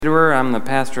I'm the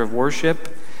pastor of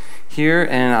worship here,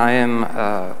 and I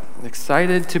am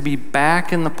excited to be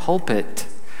back in the pulpit,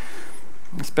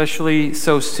 especially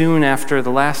so soon after the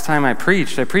last time I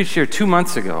preached. I preached here 2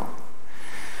 months ago,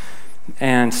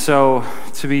 and so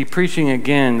to be preaching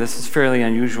again, this is fairly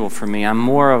unusual for me. I'm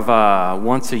more of a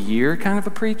once-a-year kind of a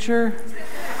preacher,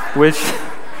 which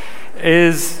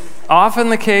is often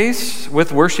the case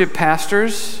with worship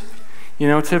pastors. You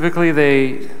know, typically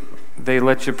they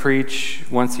let you preach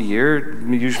once a year,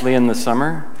 usually in the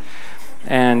summer.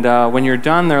 And when you're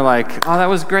done, they're like, "Oh, that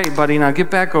was great, buddy. Now get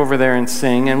back over there and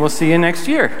sing, and we'll see you next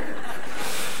year."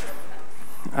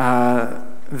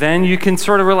 Then you can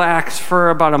sort of relax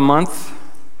for about a month,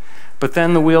 but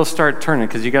then the wheels start turning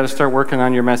because you got to start working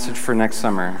on your message for next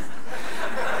summer.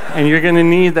 And you're going to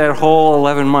need that whole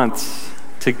 11 months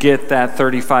to get that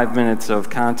 35 minutes of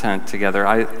content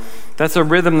together. That's a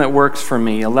rhythm that works for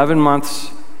me. 11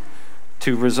 months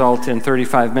to result in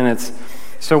 35 minutes.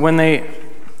 So when they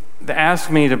asked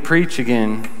me to preach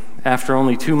again after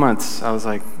only 2 months, I was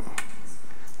like,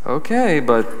 okay,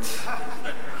 but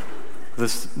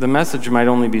the message might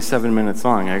only be 7 minutes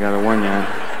long. I gotta warn you.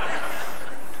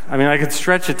 I mean, I could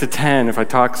stretch it to 10 if I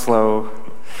talk slow.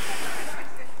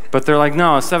 But they're like,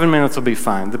 no, 7 minutes will be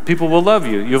fine. The people will love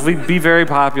you. You'll be very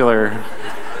popular.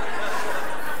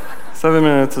 7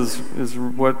 minutes is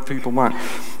what people want.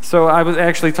 So I was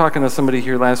actually talking to somebody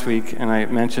here last week, and I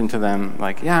mentioned to them,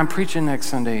 like, yeah, I'm preaching next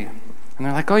Sunday. And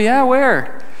they're like, oh, yeah,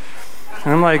 where?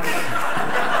 And I'm like,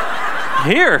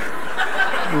 here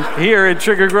at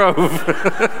Trigger Grove.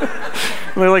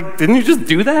 And they're like, didn't you just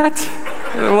do that?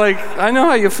 And I'm like, I know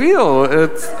how you feel.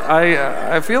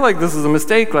 I feel like this is a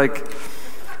mistake,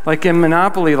 like in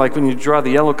Monopoly, like when you draw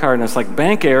the yellow card and it's like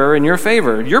bank error in your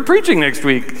favor. You're preaching next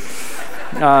week.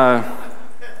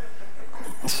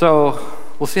 So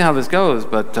we'll see how this goes,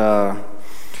 but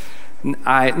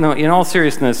in all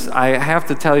seriousness, I have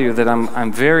to tell you that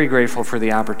I'm very grateful for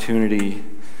the opportunity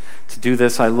to do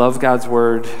this. I love God's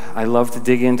Word. I love to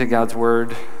dig into God's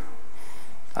Word.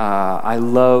 I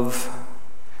love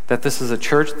that this is a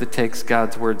church that takes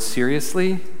God's Word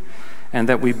seriously and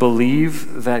that we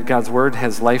believe that God's Word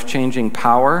has life-changing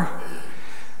power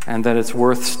and that it's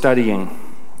worth studying.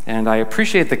 And I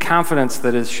appreciate the confidence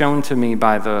that is shown to me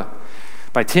by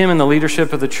Tim and the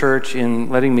leadership of the church in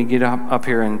letting me get up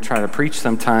here and try to preach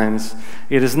sometimes.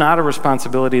 It is not a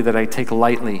responsibility that I take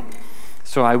lightly.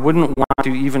 So I wouldn't want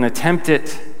to even attempt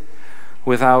it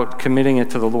without committing it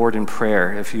to the Lord in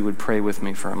prayer, if you would pray with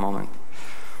me for a moment.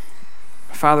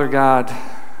 Father God,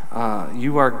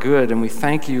 you are good, and we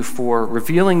thank you for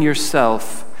revealing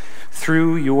yourself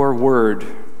through your word.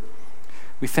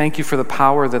 We thank you for the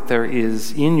power that there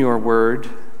is in your word,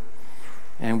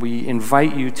 and we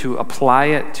invite you to apply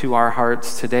it to our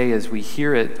hearts today as we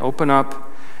hear it. Open up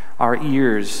our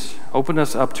ears. Open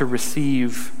us up to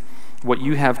receive what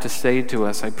you have to say to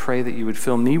us. I pray that you would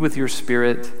fill me with your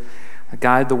Spirit,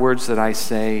 guide the words that I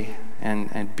say,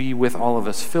 and be with all of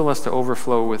us. Fill us to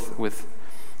overflow with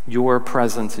your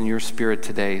presence and your Spirit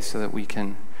today so that we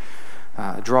can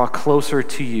draw closer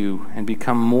to you and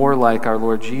become more like our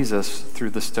Lord Jesus through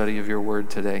the study of your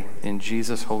word today. In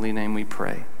Jesus' holy name we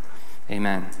pray.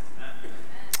 Amen.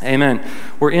 Amen.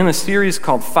 We're in a series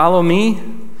called Follow Me,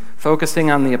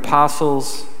 focusing on the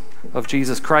apostles of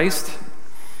Jesus Christ.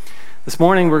 This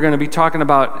morning we're going to be talking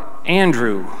about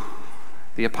Andrew,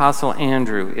 the apostle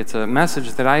Andrew. It's a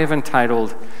message that I have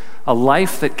entitled, A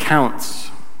Life That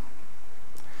Counts.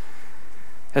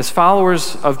 As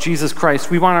followers of Jesus Christ,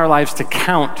 we want our lives to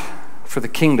count for the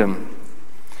kingdom.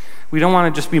 We don't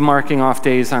want to just be marking off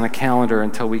days on a calendar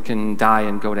until we can die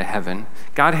and go to heaven.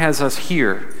 God has us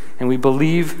here, and we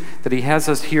believe that he has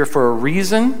us here for a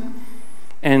reason,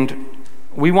 and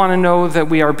we want to know that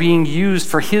we are being used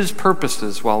for his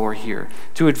purposes while we're here,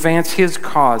 to advance his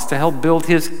cause, to help build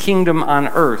his kingdom on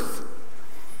earth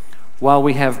while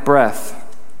we have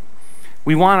breath.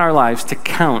 We want our lives to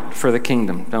count for the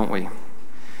kingdom, don't we?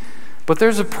 But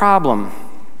there's a problem.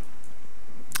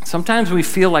 Sometimes we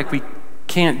feel like we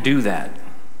can't do that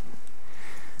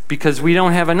because we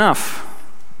don't have enough.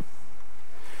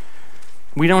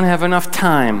 We don't have enough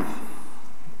time.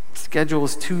 Schedule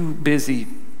is too busy.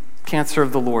 Can't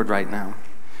serve the Lord right now.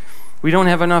 We don't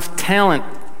have enough talent.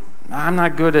 I'm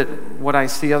not good at what I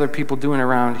see other people doing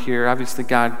around here. Obviously,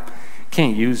 God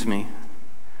can't use me.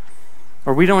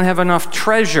 Or we don't have enough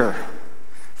treasure.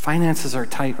 Finances are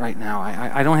tight right now.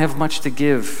 I don't have much to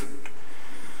give.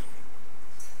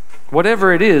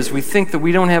 Whatever it is, we think that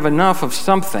we don't have enough of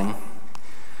something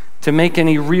to make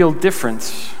any real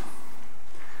difference.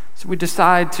 So we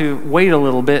decide to wait a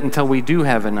little bit until we do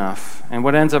have enough. And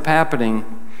what ends up happening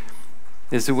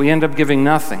is that we end up giving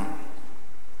nothing.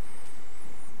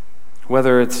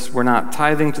 Whether it's we're not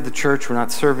tithing to the church, we're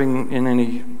not serving in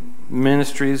any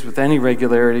ministries with any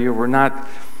regularity, or we're not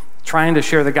trying to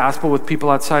share the gospel with people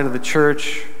outside of the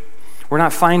church, we're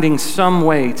not finding some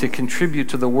way to contribute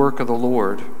to the work of the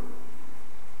Lord.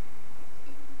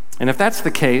 And if that's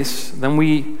the case, then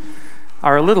we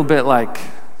are a little bit like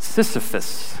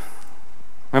Sisyphus.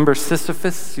 Remember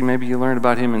Sisyphus? Maybe you learned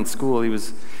about him in school. He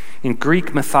was in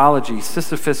Greek mythology.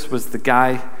 Sisyphus was the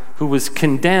guy who was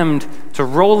condemned to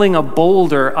rolling a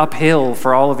boulder uphill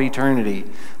for all of eternity.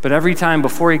 But every time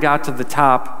before he got to the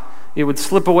top, it would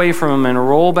slip away from him and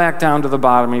roll back down to the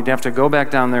bottom. He'd have to go back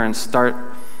down there and start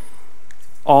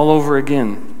all over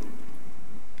again.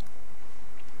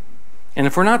 And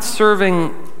if we're not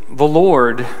serving the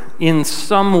Lord in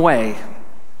some way,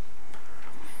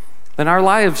 then our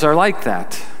lives are like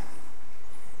that.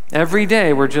 Every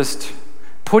day we're just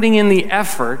putting in the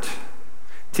effort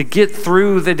to get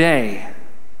through the day.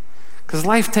 Because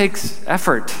life takes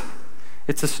effort.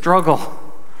 It's a struggle.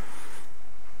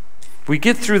 We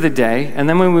get through the day, and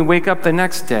then when we wake up the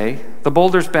next day, the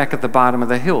boulder's back at the bottom of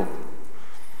the hill.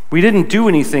 We didn't do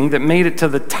anything that made it to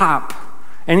the top,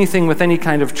 anything with any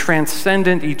kind of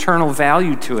transcendent, eternal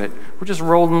value to it. We're just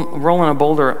rolling a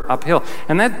boulder uphill.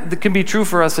 And that can be true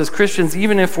for us as Christians,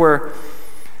 even if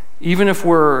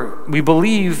we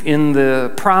believe in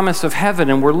the promise of heaven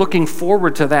and we're looking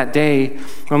forward to that day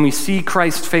when we see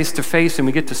Christ face to face and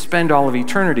we get to spend all of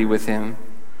eternity with him.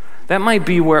 That might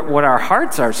be what our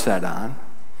hearts are set on,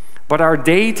 but our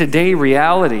day-to-day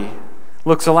reality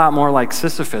looks a lot more like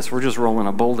Sisyphus. We're just rolling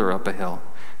a boulder up a hill.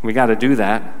 We got to do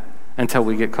that until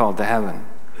we get called to heaven.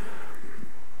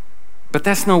 But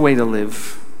that's no way to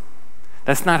live.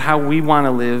 That's not how we want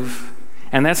to live,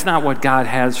 and that's not what God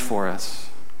has for us.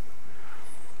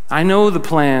 I know the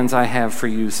plans I have for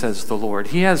you, says the Lord.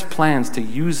 He has plans to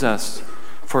use us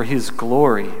for his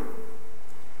glory.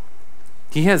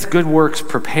 He has good works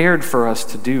prepared for us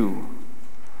to do,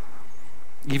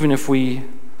 even if we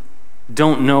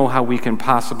don't know how we can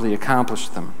possibly accomplish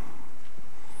them.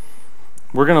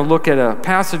 We're going to look at a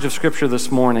passage of Scripture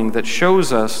this morning that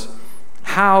shows us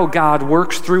how God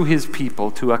works through his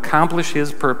people to accomplish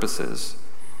his purposes,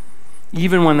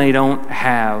 even when they don't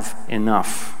have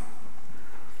enough.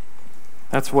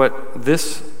 That's what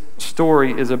this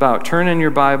story is about. Turn in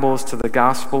your Bibles to the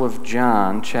Gospel of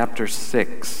John, chapter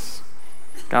 6.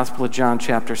 Gospel of John,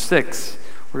 chapter 6.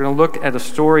 We're going to look at a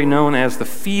story known as the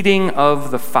feeding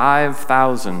of the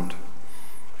 5,000.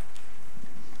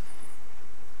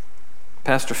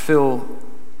 Pastor Phil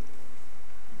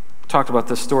talked about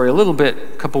this story a little bit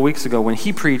a couple weeks ago when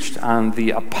he preached on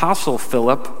the Apostle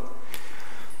Philip.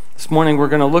 This morning we're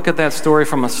going to look at that story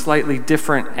from a slightly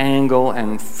different angle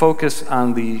and focus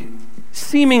on the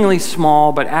seemingly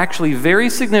small but actually very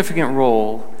significant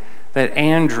role that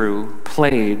Andrew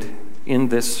played in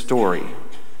this story.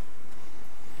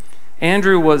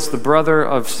 Andrew was the brother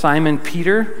of Simon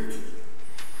Peter.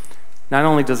 Not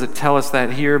only does it tell us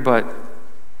that here, but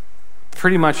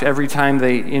pretty much every time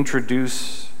they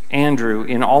introduce Andrew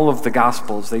in all of the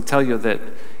Gospels, they tell you that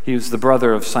he was the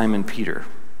brother of Simon Peter.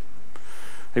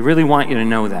 They really want you to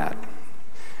know that.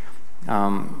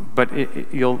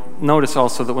 But you'll notice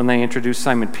also that when they introduce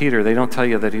Simon Peter, they don't tell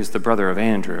you that he's the brother of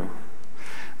Andrew.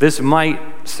 This might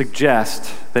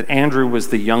suggest that Andrew was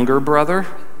the younger brother.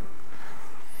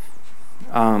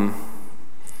 And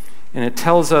it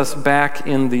tells us back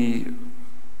in the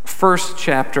first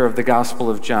chapter of the Gospel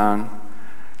of John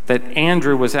that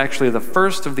Andrew was actually the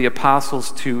first of the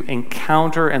apostles to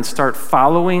encounter and start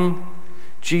following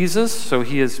Jesus. So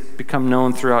he has become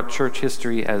known throughout church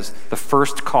history as the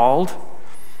first called.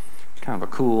 Kind of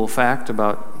a cool fact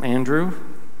about Andrew.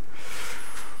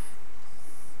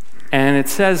 And it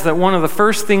says that one of the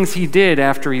first things he did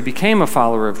after he became a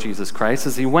follower of Jesus Christ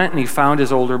is he went and he found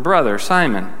his older brother,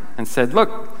 Simon, and said,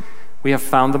 "Look, we have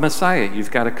found the Messiah.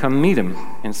 You've got to come meet him."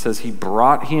 And it says he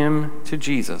brought him to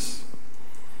Jesus.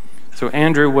 So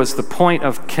Andrew was the point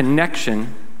of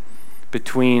connection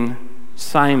between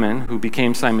Simon, who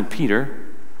became Simon Peter,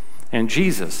 and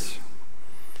Jesus.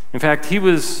 In fact, he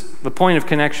was the point of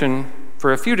connection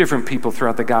for a few different people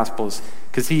throughout the Gospels,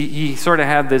 because he sort of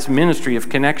had this ministry of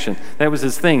connection. That was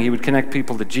his thing. He would connect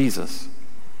people to Jesus.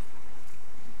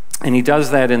 And he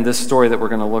does that in this story that we're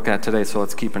going to look at today, so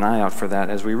let's keep an eye out for that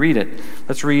as we read it.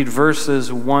 Let's read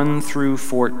verses 1 through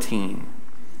 14.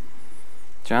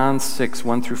 John 6,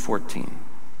 1 through 14.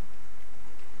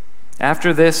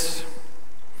 After this,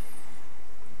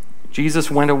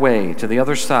 Jesus went away to the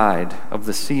other side of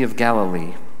the Sea of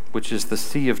Galilee, which is the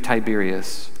Sea of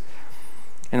Tiberias.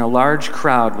 and a large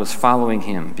crowd was following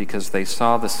him because they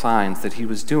saw the signs that he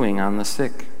was doing on the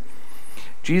sick.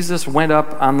 Jesus went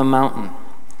up on the mountain,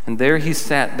 and there he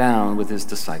sat down with his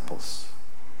disciples.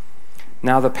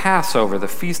 Now the Passover, the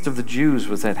feast of the Jews,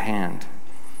 was at hand.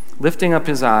 Lifting up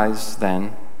his eyes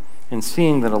then, and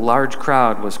seeing that a large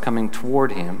crowd was coming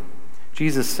toward him,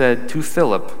 Jesus said to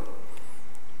Philip,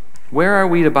 "Where are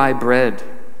we to buy bread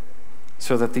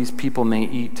so that these people may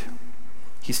eat?"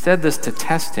 He said this to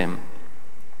test him,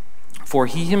 for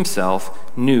he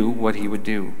himself knew what he would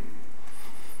do.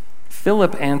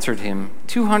 Philip answered him,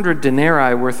 200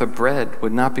 denarii worth of bread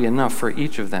would not be enough for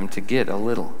each of them to get a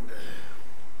little.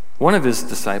 One of his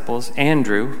disciples,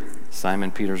 Andrew, Simon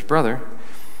Peter's brother,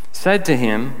 said to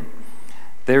him,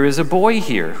 "There is a boy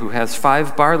here who has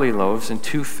 5 barley loaves and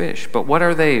 2 fish, but what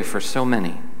are they for so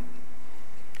many?"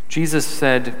 Jesus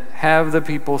said, "Have the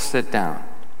people sit down."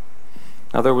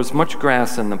 Now there was much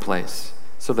grass in the place,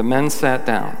 so the men sat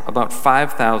down, about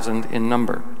 5,000 in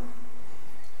number.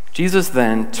 Jesus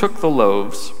then took the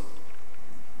loaves,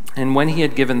 and when he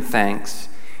had given thanks,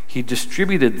 he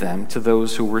distributed them to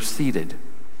those who were seated.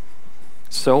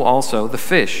 So also the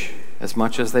fish, as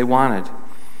much as they wanted.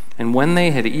 And when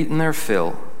they had eaten their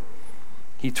fill,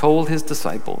 he told his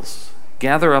disciples,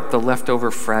 "Gather up the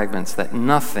leftover fragments, that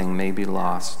nothing may be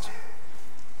lost."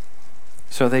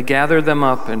 So they gathered them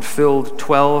up and filled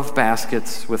 12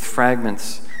 baskets with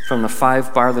fragments from the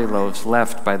 5 barley loaves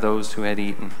left by those who had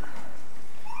eaten.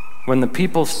 When the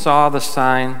people saw the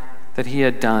sign that he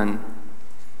had done,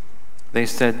 they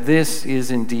said, "This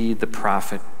is indeed the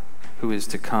prophet who is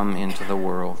to come into the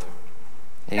world."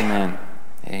 Amen.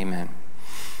 Amen.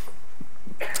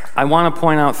 I want to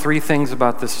point out 3 things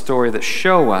about this story that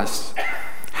show us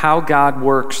how God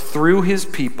works through his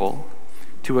people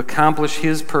to accomplish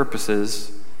his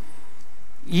purposes,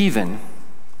 even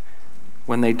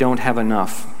when they don't have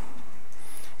enough.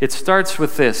 It starts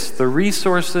with this: the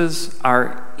resources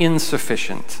are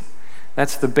insufficient.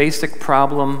 That's the basic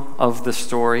problem of the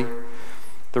story.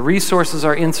 The resources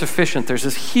are insufficient. There's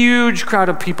this huge crowd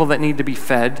of people that need to be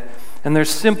fed, and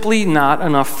there's simply not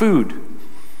enough food.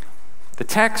 The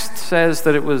text says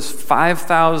that it was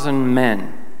 5,000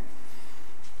 men.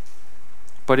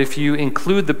 But if you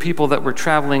include the people that were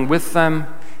traveling with them,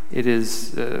 it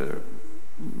is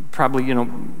probably,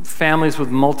 families with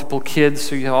multiple kids.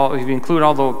 So if you include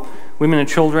all the women and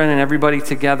children and everybody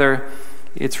together,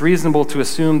 it's reasonable to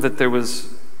assume that there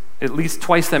was at least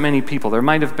twice that many people. There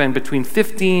might have been between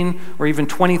 15 or even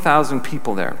 20,000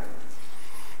 people there,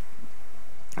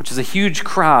 which is a huge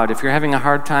crowd. If you're having a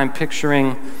hard time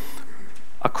picturing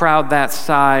a crowd that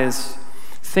size,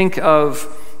 think of,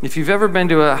 have you ever been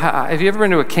to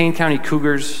a Kane County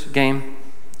Cougars game?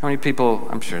 How many people?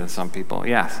 I'm sure there's some people.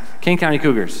 Yes. Kane County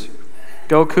Cougars.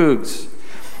 Go Cougs.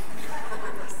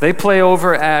 They play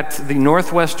over at the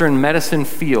Northwestern Medicine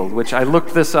Field, which I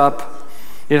looked this up.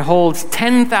 It holds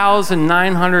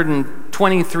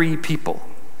 10,923 people.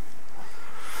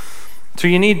 So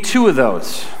you need 2 of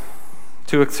those.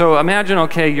 So imagine,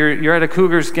 okay, you're at a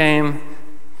Cougars game.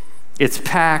 It's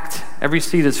packed, every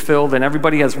seat is filled, and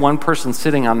everybody has one person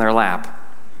sitting on their lap.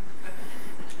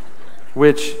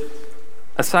 Which,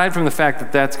 aside from the fact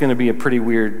that that's going to be a pretty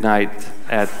weird night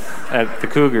at the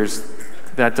Cougars,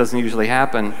 that doesn't usually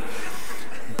happen,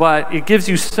 but it gives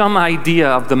you some idea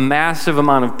of the massive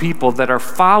amount of people that are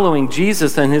following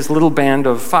Jesus and his little band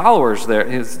of followers there,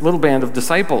 his little band of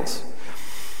disciples.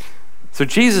 So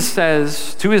Jesus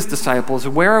says to his disciples,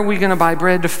 "Where are we going to buy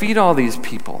bread to feed all these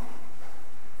people?"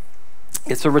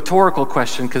 It's a rhetorical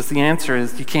question because the answer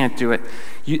is you can't do it.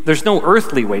 There's no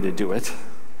earthly way to do it.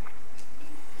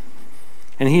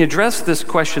 And he addressed this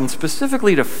question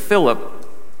specifically to Philip,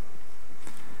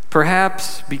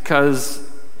 perhaps because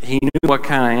he knew what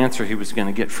kind of answer he was going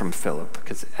to get from Philip.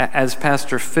 Because as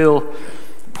Pastor Phil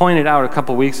pointed out a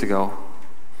couple weeks ago,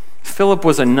 Philip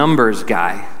was a numbers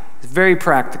guy. He's very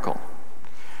practical.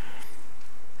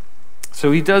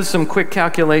 So he does some quick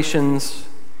calculations,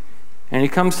 and he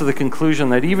comes to the conclusion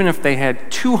that even if they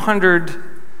had 200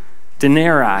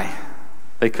 denarii,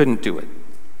 they couldn't do it.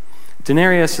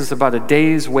 Denarius is about a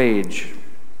day's wage.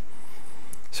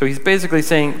 So he's basically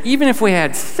saying, even if we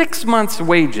had 6 months'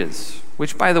 wages,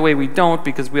 which, by the way, we don't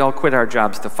because we all quit our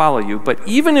jobs to follow you, but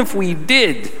even if we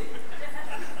did,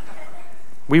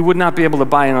 we would not be able to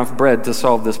buy enough bread to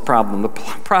solve this problem. The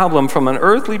problem from an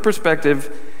earthly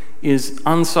perspective is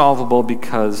unsolvable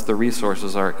because the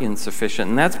resources are insufficient.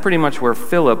 And that's pretty much where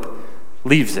Philip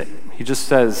leaves it. He just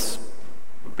says,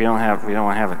 we don't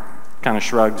have it. Kind of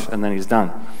shrugs, and then he's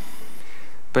done.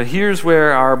 But here's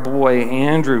where our boy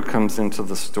Andrew comes into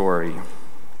the story.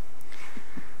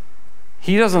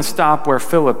 He doesn't stop where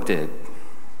Philip did.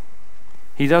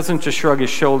 He doesn't just shrug his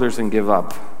shoulders and give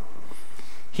up.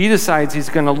 He decides he's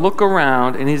going to look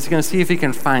around and he's going to see if he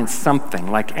can find something,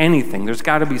 like anything. There's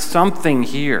got to be something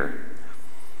here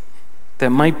that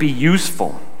might be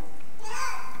useful.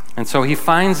 And so he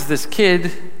finds this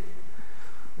kid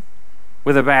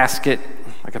with a basket,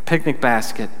 like a picnic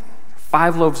basket,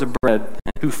 5 loaves of bread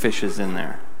and 2 fishes in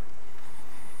there.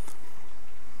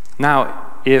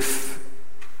 Now, if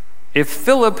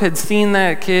Philip had seen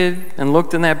that kid and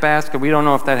looked in that basket, we don't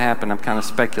know if that happened. I'm kind of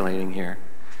speculating here.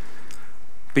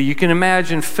 But you can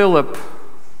imagine Philip,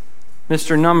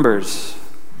 Mr. Numbers,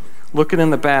 looking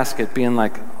in the basket, being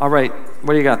like, all right,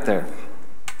 what do you got there?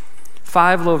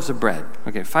 5 loaves of bread.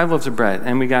 Okay, 5 loaves of bread.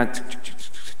 And we got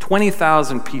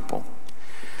 20,000 people.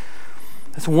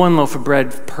 That's 1 loaf of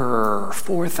bread per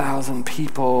 4,000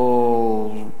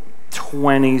 people,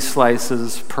 20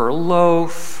 slices per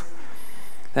loaf.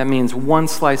 That means 1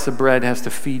 slice of bread has to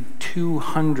feed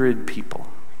 200 people.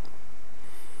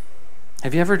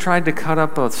 Have you ever tried to cut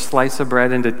up a slice of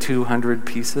bread into 200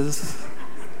 pieces?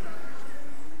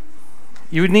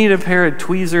 You would need a pair of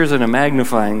tweezers and a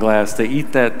magnifying glass to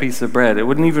eat that piece of bread. It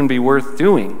wouldn't even be worth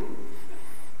doing.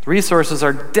 The resources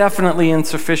are definitely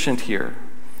insufficient here.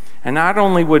 And not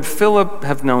only would Philip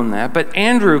have known that, but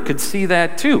Andrew could see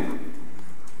that too.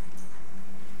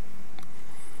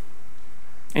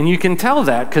 And you can tell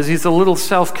that because he's a little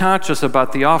self-conscious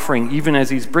about the offering even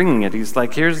as he's bringing it. He's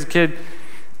like, here's the kid,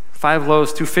 5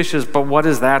 loaves, 2 fishes, but what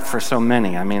is that for so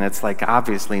many? I mean, it's like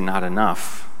obviously not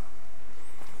enough.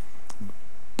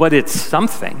 But it's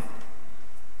something.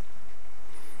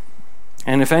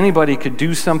 And if anybody could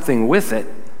do something with it,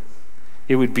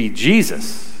 it would be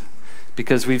Jesus.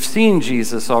 Because we've seen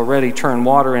Jesus already turn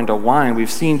water into wine.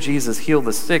 We've seen Jesus heal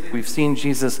the sick. We've seen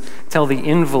Jesus tell the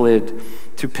invalid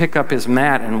to pick up his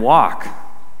mat and walk.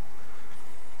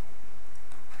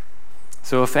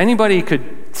 So if anybody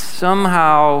could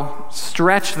somehow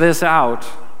stretch this out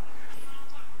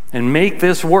and make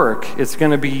this work, it's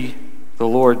going to be the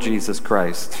Lord Jesus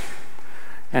Christ.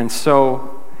 And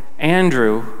so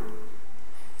Andrew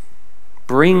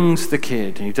brings the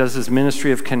kid, and he does his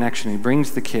ministry of connection. He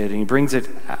brings the kid, and he brings it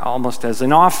almost as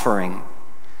an offering.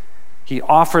 He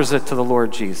offers it to the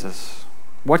Lord Jesus.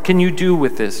 What can you do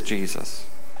with this, Jesus?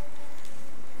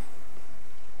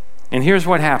 And here's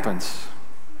what happens.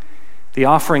 The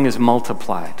offering is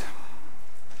multiplied.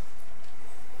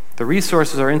 The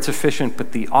resources are insufficient,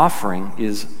 but the offering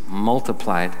is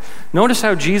multiplied. Notice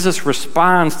how Jesus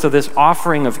responds to this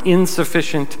offering of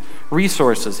insufficient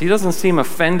resources. He doesn't seem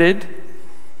offended.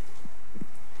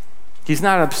 He's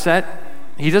not upset.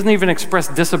 He doesn't even express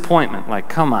disappointment, like,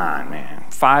 come on, man,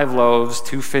 5 loaves,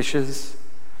 2 fishes.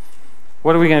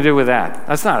 What are we going to do with that?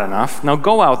 That's not enough. Now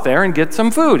go out there and get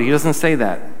some food. He doesn't say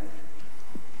that.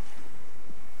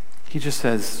 He just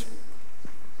says,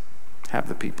 have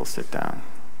the people sit down.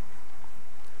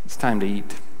 It's time to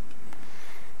eat.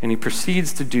 And he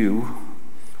proceeds to do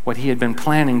what he had been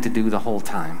planning to do the whole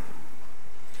time.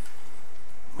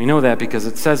 We know that because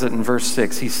it says it in verse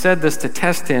 6. He said this to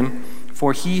test him,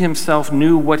 for he himself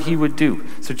knew what he would do.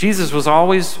 So Jesus was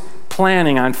always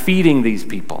planning on feeding these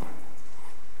people.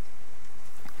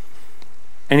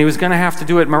 And he was going to have to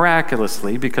do it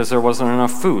miraculously because there wasn't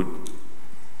enough food.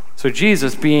 So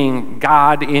Jesus, being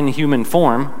God in human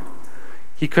form,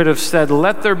 he could have said,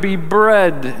 let there be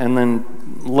bread, and then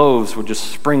loaves would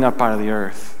just spring up out of the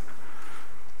earth.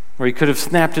 Or he could have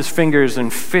snapped his fingers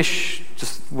and fish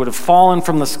just would have fallen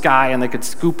from the sky and they could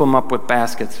scoop them up with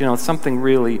baskets. You know, it's something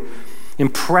really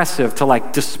impressive to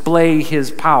like display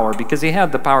his power, because he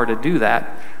had the power to do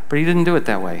that, but he didn't do it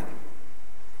that way.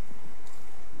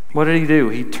 What did he do?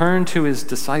 He turned to his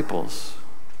disciples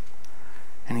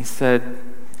and he said,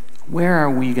 where are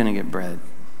we going to get bread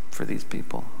for these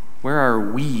people? Where are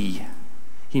we?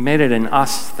 He made it an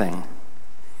us thing.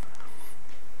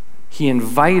 He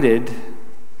invited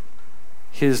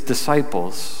his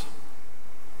disciples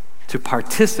to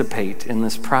participate in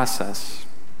this process.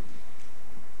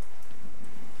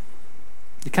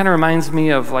 It kind of reminds me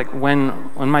of like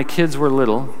when my kids were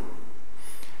little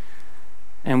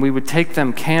and we would take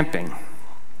them camping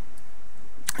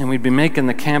and we'd be making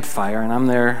the campfire and I'm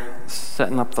there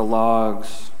setting up the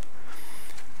logs.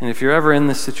 And if you're ever in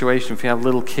this situation, if you have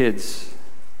little kids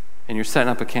and you're setting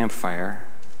up a campfire,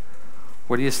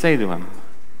 what do you say to them?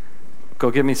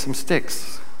 Go get me some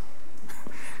sticks.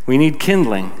 We need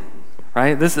kindling,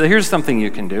 right? Here's something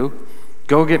you can do.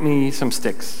 Go get me some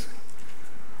sticks.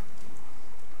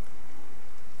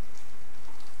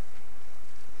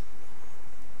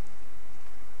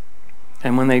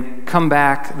 And when they come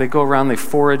back, they go around, they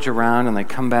forage around, and they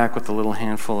come back with a little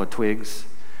handful of twigs.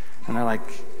 And they're like,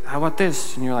 How about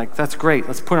this? And you're like, that's great.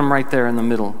 Let's put them right there in the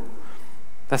middle.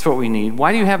 That's what we need.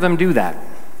 Why do you have them do that?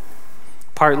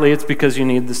 Partly it's because you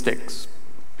need the sticks,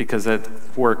 because it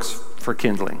works for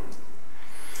kindling.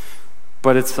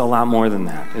 But it's a lot more than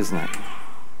that, isn't it?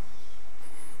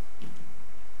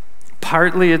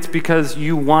 Partly it's because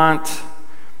you want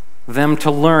them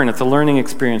to learn. It's a learning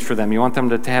experience for them. You want them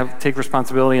to take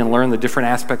responsibility and learn the different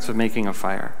aspects of making a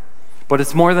fire. But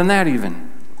it's more than that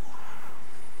even.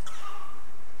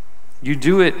 You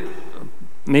do it,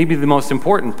 maybe the most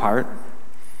important part,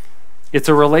 it's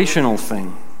a relational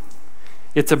thing.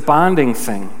 It's a bonding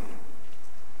thing.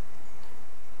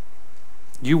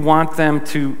 You want them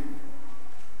to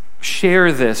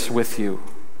share this with you.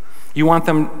 You want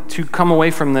them to come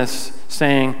away from this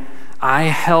saying, I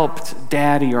helped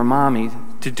Daddy or Mommy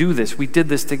to do this. We did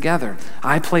this together.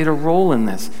 I played a role in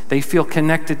this. They feel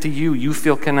connected to you. You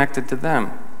feel connected to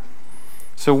them.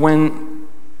 So when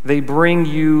they bring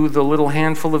you the little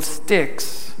handful of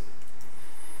sticks,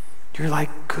 you're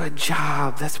like, good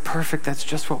job. That's perfect. That's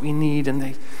just what we need. And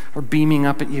they are beaming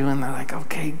up at you, and they're like,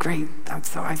 okay, great.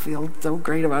 I feel so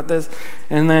great about this.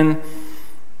 And then,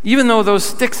 even though those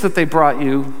sticks that they brought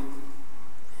you,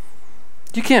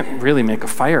 you can't really make a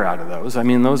fire out of those. I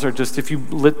mean, those are just, if you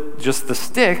lit just the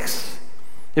sticks,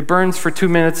 it burns for 2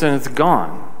 minutes and it's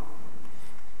gone.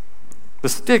 The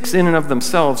sticks in and of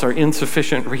themselves are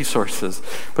insufficient resources.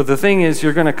 But the thing is,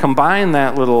 you're going to combine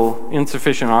that little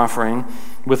insufficient offering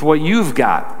with what you've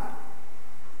got.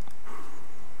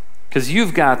 Because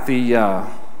you've got the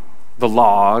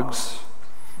logs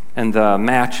and the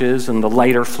matches and the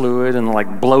lighter fluid and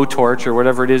like blowtorch or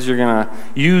whatever it is you're going to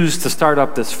use to start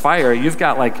up this fire. You've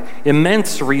got like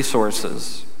immense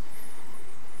resources.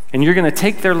 And you're going to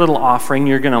take their little offering,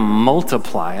 you're going to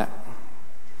multiply it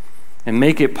and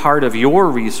make it part of your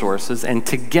resources, and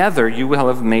together you will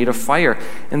have made a fire.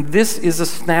 And this is a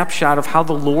snapshot of how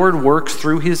the Lord works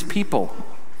through his people.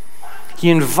 He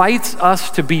invites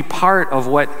us to be part of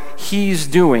what he's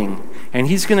doing. And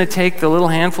he's going to take the little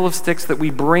handful of sticks that we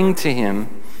bring to him,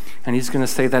 and he's going to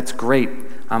say, that's great.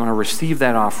 I'm going to receive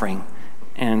that offering,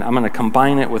 and I'm going to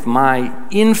combine it with my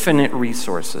infinite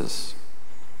resources.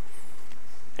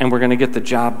 And we're going to get the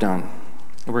job done.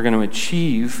 And we're going to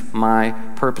achieve my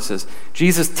purposes.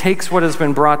 Jesus takes what has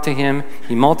been brought to him.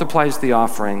 He multiplies the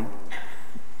offering.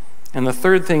 And the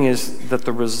third thing is that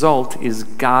the result is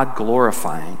God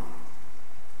glorifying.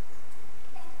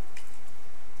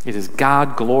 It is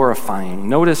God glorifying.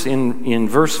 Notice in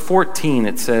verse 14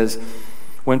 it says,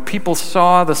 when people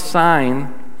saw the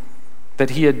sign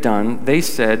that he had done, they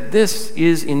said, this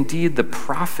is indeed the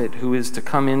prophet who is to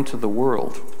come into the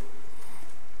world.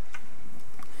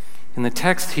 In the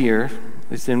text here,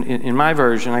 it's in my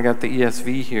version, I got the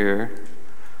ESV here,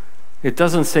 it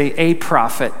doesn't say a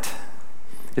prophet.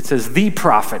 It says the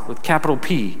prophet with capital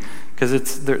P.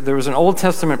 Because there was an Old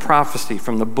Testament prophecy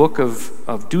from the book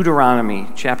of Deuteronomy,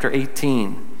 chapter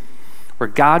 18, where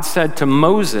God said to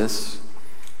Moses,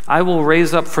 I will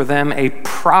raise up for them a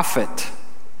prophet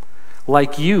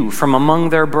like you from among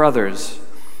their brothers,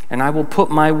 and I will put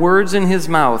my words in his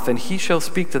mouth, and he shall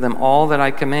speak to them all that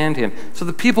I command him. So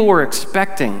the people were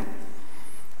expecting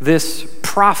this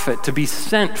prophet to be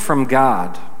sent from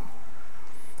God,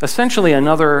 essentially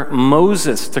another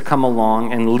Moses to come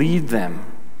along and lead them.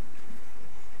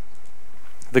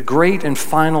 The great and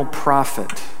final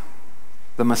prophet,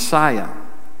 the Messiah.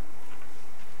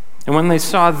 And when they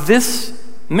saw this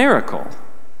miracle,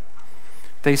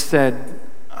 they said,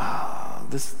 oh,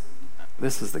 this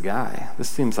is the guy. This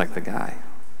seems like the guy.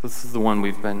 This is the one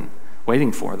we've been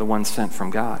waiting for, the one sent from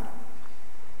God.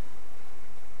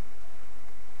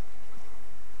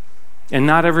 And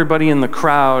not everybody in the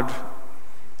crowd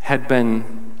had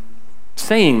been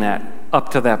saying that up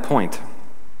to that point.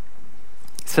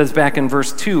 It says back in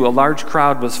verse 2, a large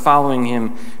crowd was following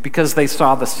him because they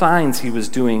saw the signs he was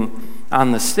doing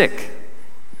on the sick.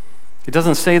 It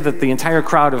doesn't say that the entire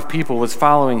crowd of people was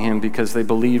following him because they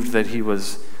believed that he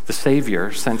was the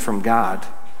Savior sent from God.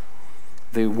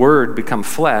 The Word become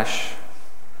flesh.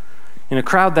 In a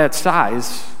crowd that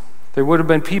size, there would have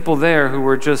been people there who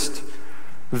were just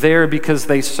there because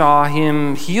they saw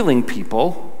him healing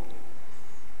people.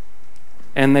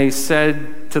 And they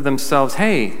said to themselves,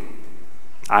 hey,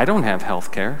 I don't have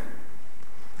health care.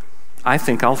 I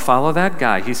think I'll follow that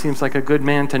guy. He seems like a good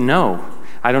man to know.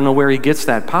 I don't know where he gets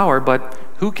that power, but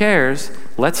who cares?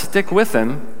 Let's stick with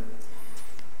him,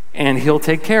 and he'll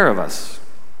take care of us.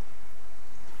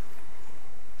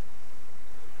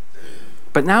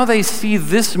 But now they see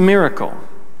this miracle,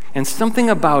 and something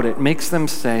about it makes them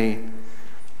say,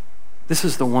 this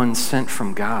is the one sent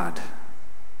from God.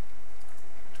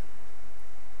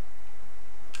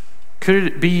 Could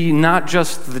it be not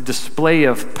just the display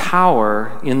of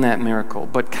power in that miracle,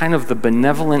 but kind of the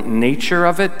benevolent nature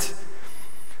of it?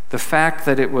 The fact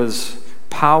that it was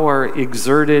power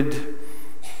exerted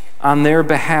on their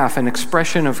behalf, an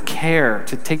expression of care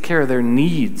to take care of their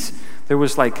needs. There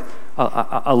was like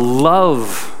a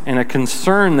love and a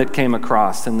concern that came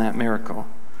across in that miracle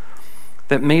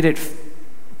that made it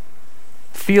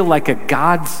feel like a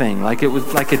God thing, like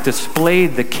it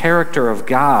displayed the character of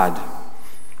God.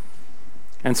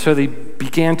 And so they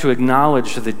began to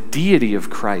acknowledge the deity of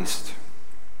Christ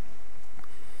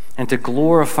and to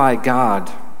glorify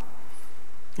God.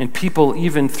 And people,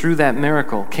 even through that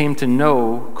miracle, came to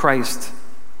know Christ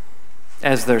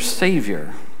as their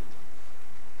Savior.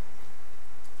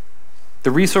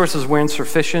 The resources were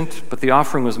insufficient, but the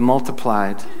offering was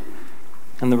multiplied.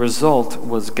 And the result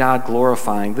was God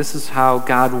glorifying. This is how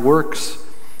God works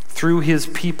through his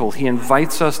people. He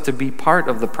invites us to be part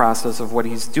of the process of what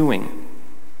he's doing.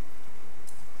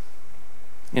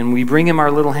 And we bring him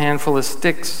our little handful of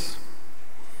sticks,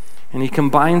 and he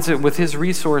combines it with his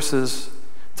resources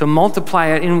to multiply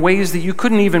it in ways that you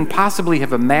couldn't even possibly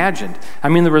have imagined. I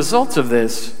mean, the results of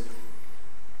this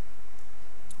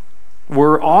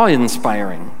were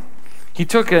awe-inspiring. He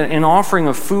took an offering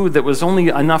of food that was only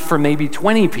enough for maybe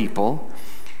 20 people,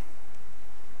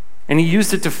 and he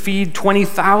used it to feed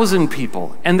 20,000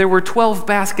 people, and there were 12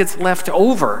 baskets left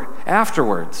over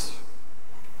afterwards.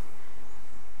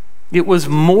 It was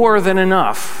more than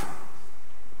enough.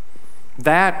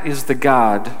 That is the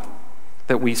God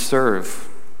that we serve.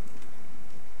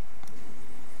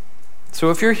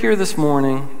 So if you're here this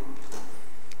morning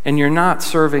and you're not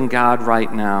serving God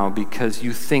right now because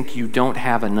you think you don't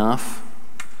have enough,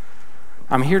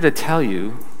 I'm here to tell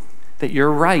you that you're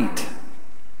right.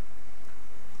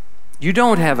 You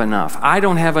don't have enough. I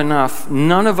don't have enough.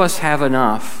 None of us have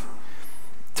enough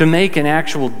to make an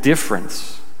actual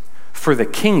difference for the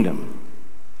kingdom,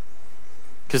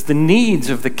 because the needs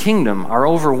of the kingdom are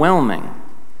overwhelming,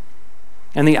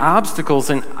 and the obstacles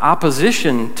and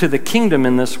opposition to the kingdom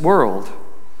in this world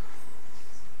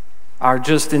are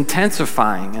just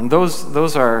intensifying, and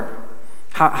those are,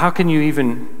 how can you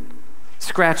even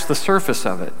scratch the surface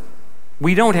of it?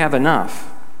 We don't have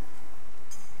enough.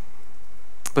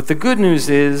 But the good news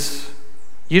is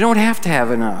you don't have to have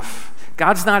enough.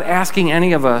 God's not asking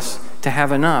any of us to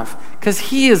have enough, because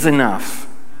he is enough.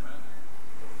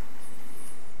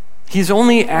 He's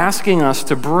only asking us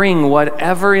to bring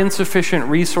whatever insufficient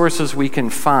resources we can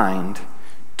find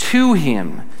to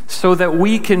him so that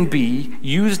we can be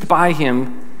used by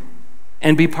him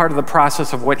and be part of the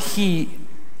process of what he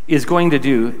is going to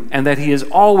do, and that he has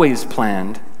always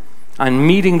planned on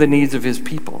meeting the needs of his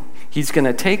people. He's going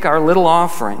to take our little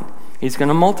offering, he's going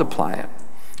to multiply it.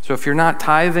 So if you're not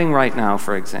tithing right now,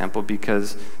 for example,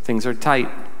 because things are tight,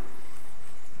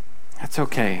 that's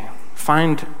okay.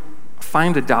 Find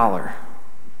 $1,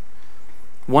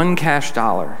 one cash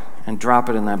dollar, and drop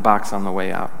it in that box on the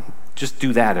way out. Just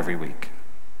do that every week.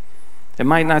 It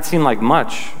might not seem like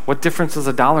much. What difference does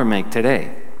 $1 make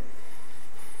today?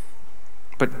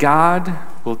 But God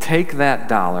will take that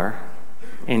dollar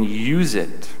and use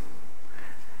it,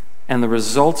 and the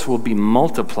results will be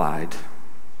multiplied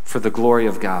for the glory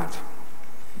of God.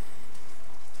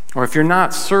 Or if you're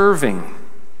not serving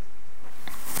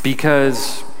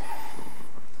because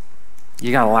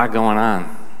you got a lot going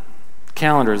on,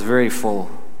 calendar is very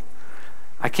full,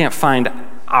 I can't find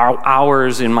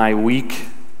hours in my week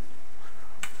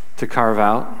to carve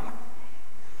out.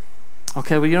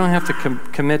 Okay, well, you don't have to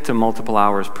commit to multiple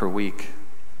hours per week.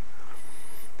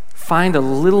 Find a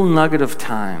little nugget of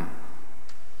time,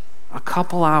 a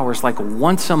couple hours, like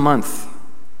once a month,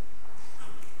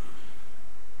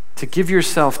 to give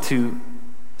yourself to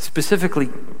specifically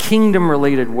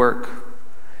kingdom-related work.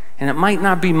 And it might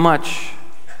not be much,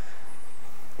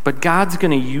 but God's going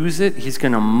to use it. He's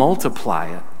going to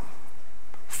multiply it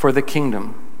for the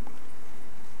kingdom.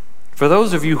 For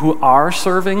those of you who are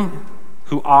serving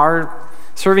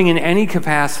in any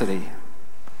capacity,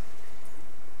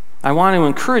 I want to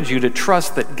encourage you to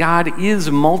trust that God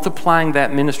is multiplying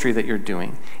that ministry that you're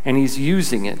doing, and he's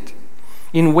using it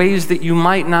in ways that you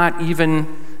might not even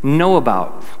know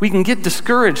about. We can get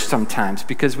discouraged sometimes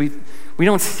because we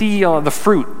don't see the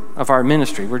fruit of our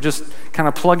ministry. We're just kind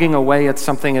of plugging away at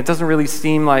something. It doesn't really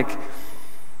seem like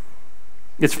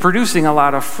it's producing a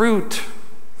lot of fruit.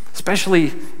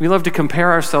 Especially, we love to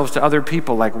compare ourselves to other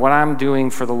people, like what I'm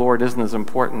doing for the Lord isn't as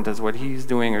important as what he's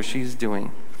doing or she's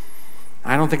doing.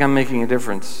 I don't think I'm making a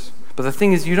difference. But the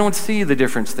thing is, you don't see the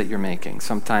difference that you're making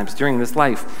sometimes during this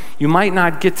life. You might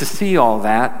not get to see all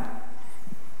that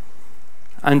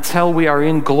until we are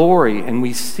in glory and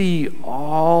we see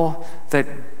all that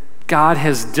God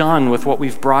has done with what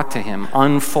we've brought to him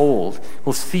unfold.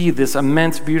 We'll see this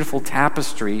immense, beautiful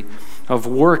tapestry of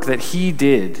work that he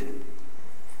did.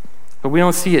 But we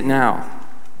don't see it now.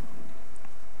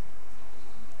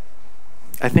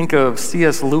 I think of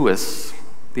C.S. Lewis,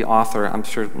 the author. I'm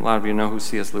sure a lot of you know who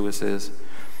C.S. Lewis is.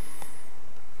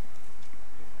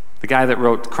 The guy that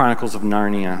wrote Chronicles of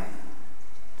Narnia.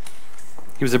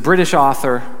 He was a British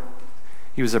author.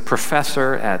 He was a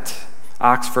professor at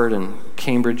Oxford and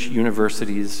Cambridge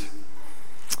universities.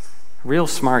 Real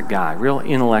smart guy, real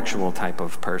intellectual type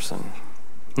of person.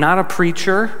 Not a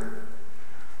preacher,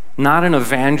 not an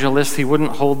evangelist. He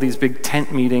wouldn't hold these big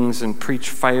tent meetings and preach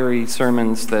fiery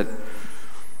sermons that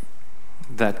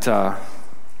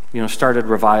started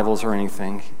revivals or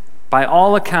anything. By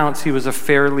all accounts, he was a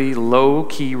fairly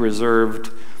low-key,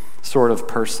 reserved sort of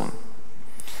person.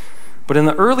 But in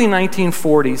the early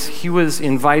 1940s, he was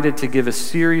invited to give a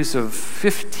series of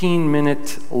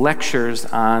 15-minute lectures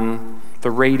on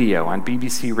the radio, on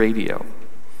BBC Radio,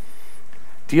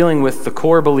 dealing with the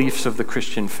core beliefs of the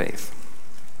Christian faith.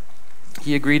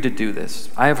 He agreed to do this.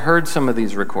 I have heard some of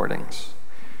these recordings.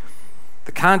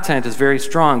 The content is very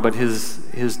strong, but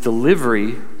his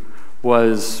delivery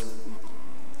was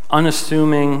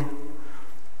unassuming,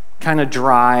 kind of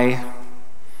dry.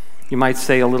 You might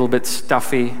say a little bit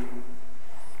stuffy.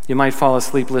 You might fall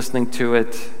asleep listening to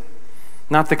it.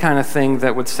 Not the kind of thing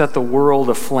that would set the world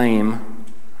aflame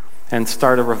and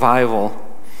start a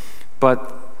revival,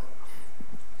 but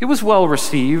it was well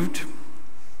received.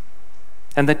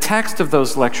 And the text of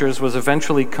those lectures was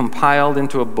eventually compiled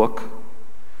into a book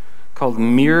called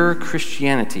Mere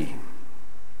Christianity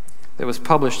that was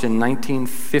published in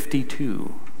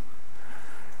 1952.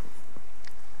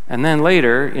 And then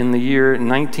later, in the year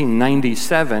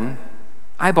 1997,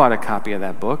 I bought a copy of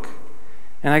that book,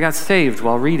 and I got saved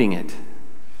while reading it.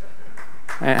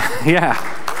 Yeah,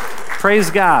 praise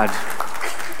God.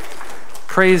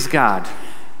 Praise God.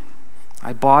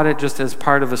 I bought it just as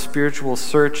part of a spiritual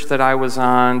search that I was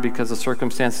on because of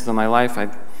circumstances in my life.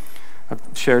 I've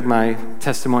shared my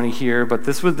testimony here, but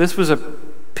this was a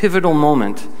pivotal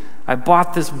moment. I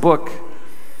bought this book,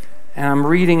 and I'm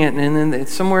reading it, and then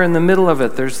it's somewhere in the middle of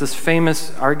it, there's this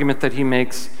famous argument that he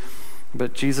makes,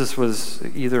 but Jesus was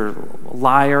either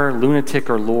liar, lunatic,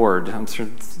 or Lord. I'm sure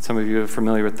some of you are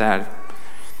familiar with that.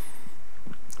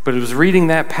 But it was reading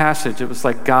that passage, it was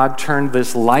like God turned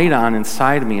this light on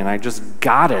inside me, and I just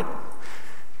got it.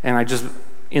 And I just,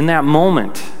 in that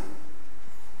moment,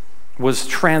 was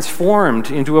transformed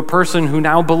into a person who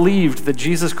now believed that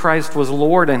Jesus Christ was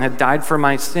Lord and had died for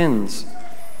my sins.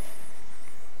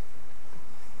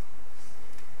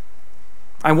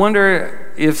 I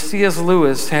wonder if C.S.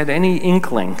 Lewis had any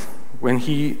inkling when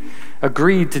he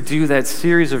agreed to do that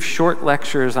series of short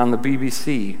lectures on the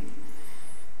BBC.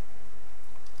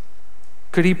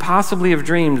 Could he possibly have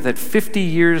dreamed that 50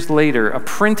 years later, a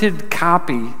printed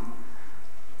copy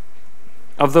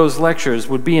of those lectures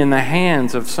would be in the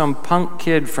hands of some punk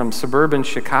kid from suburban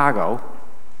Chicago,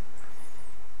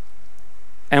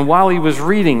 and while he was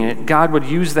reading it, God would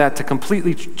use that to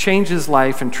completely change his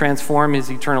life and transform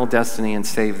his eternal destiny and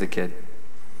save the kid?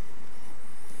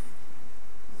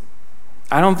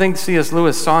 I don't think C.S.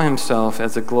 Lewis saw himself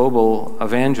as a global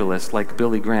evangelist like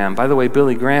Billy Graham. By the way,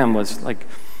 Billy Graham was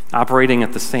operating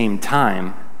at the same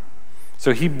time,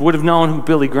 so he would have known who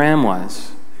Billy Graham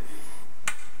was.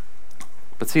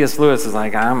 But C.S. Lewis is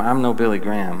like, I'm no Billy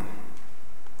Graham.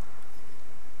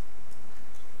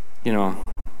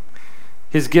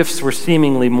 His gifts were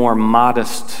seemingly more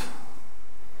modest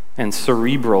and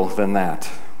cerebral than that.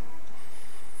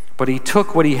 But he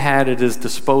took what he had at his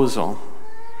disposal.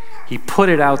 He put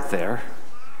it out there.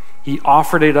 He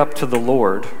offered it up to the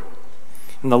Lord.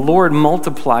 And the Lord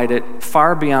multiplied it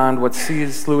far beyond what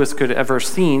C.S. Lewis could ever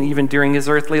seen, even during his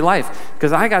earthly life.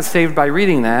 Because I got saved by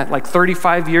reading that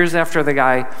 35 years after the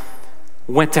guy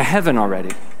went to heaven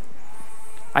already.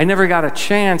 I never got a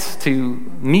chance to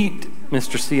meet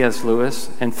Mr. C.S.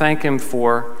 Lewis and thank him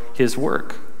for his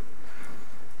work.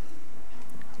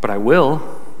 But I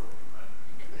will.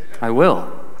 I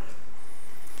will.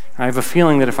 I have a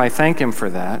feeling that if I thank him for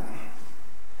that,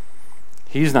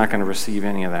 he's not going to receive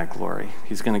any of that glory.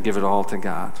 He's going to give it all to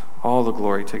God, all the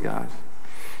glory to God.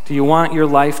 Do you want your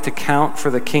life to count for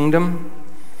the kingdom?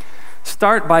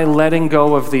 Start by letting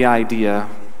go of the idea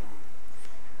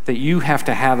that you have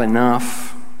to have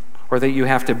enough or that you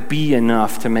have to be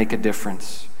enough to make a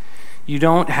difference. You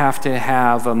don't have to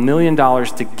have $1 million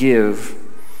to give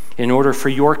in order for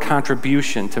your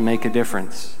contribution to make a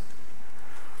difference.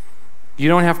 You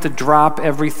don't have to drop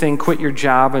everything, quit your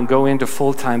job, and go into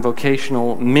full-time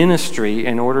vocational ministry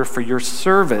in order for your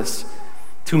service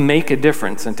to make a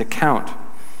difference and to count.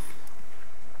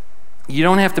 You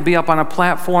don't have to be up on a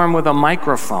platform with a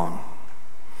microphone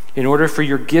in order for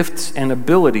your gifts and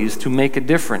abilities to make a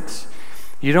difference.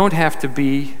 You don't have to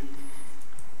be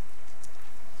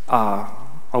a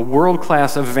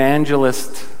world-class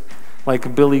evangelist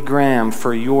like Billy Graham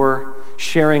for your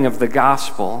sharing of the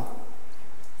gospel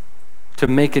to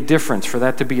make a difference, for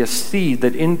that to be a seed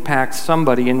that impacts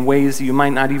somebody in ways you might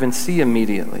not even see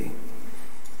immediately.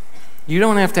 You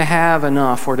don't have to have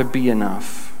enough or to be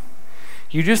enough.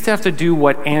 You just have to do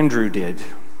what Andrew did.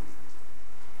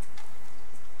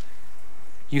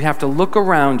 You have to look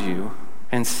around you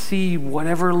and see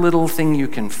whatever little thing you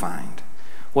can find,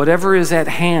 whatever is at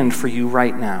hand for you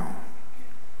right now.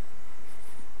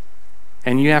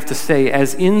 And you have to say,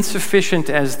 as insufficient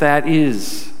as that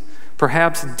is,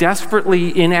 perhaps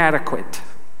desperately inadequate,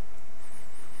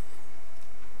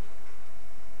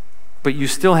 but you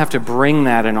still have to bring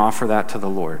that and offer that to the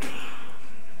Lord.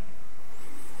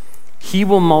 He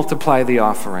will multiply the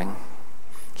offering.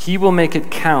 He will make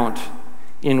it count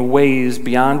in ways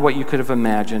beyond what you could have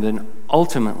imagined, and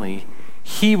ultimately,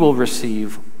 He will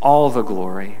receive all the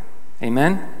glory.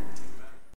 Amen?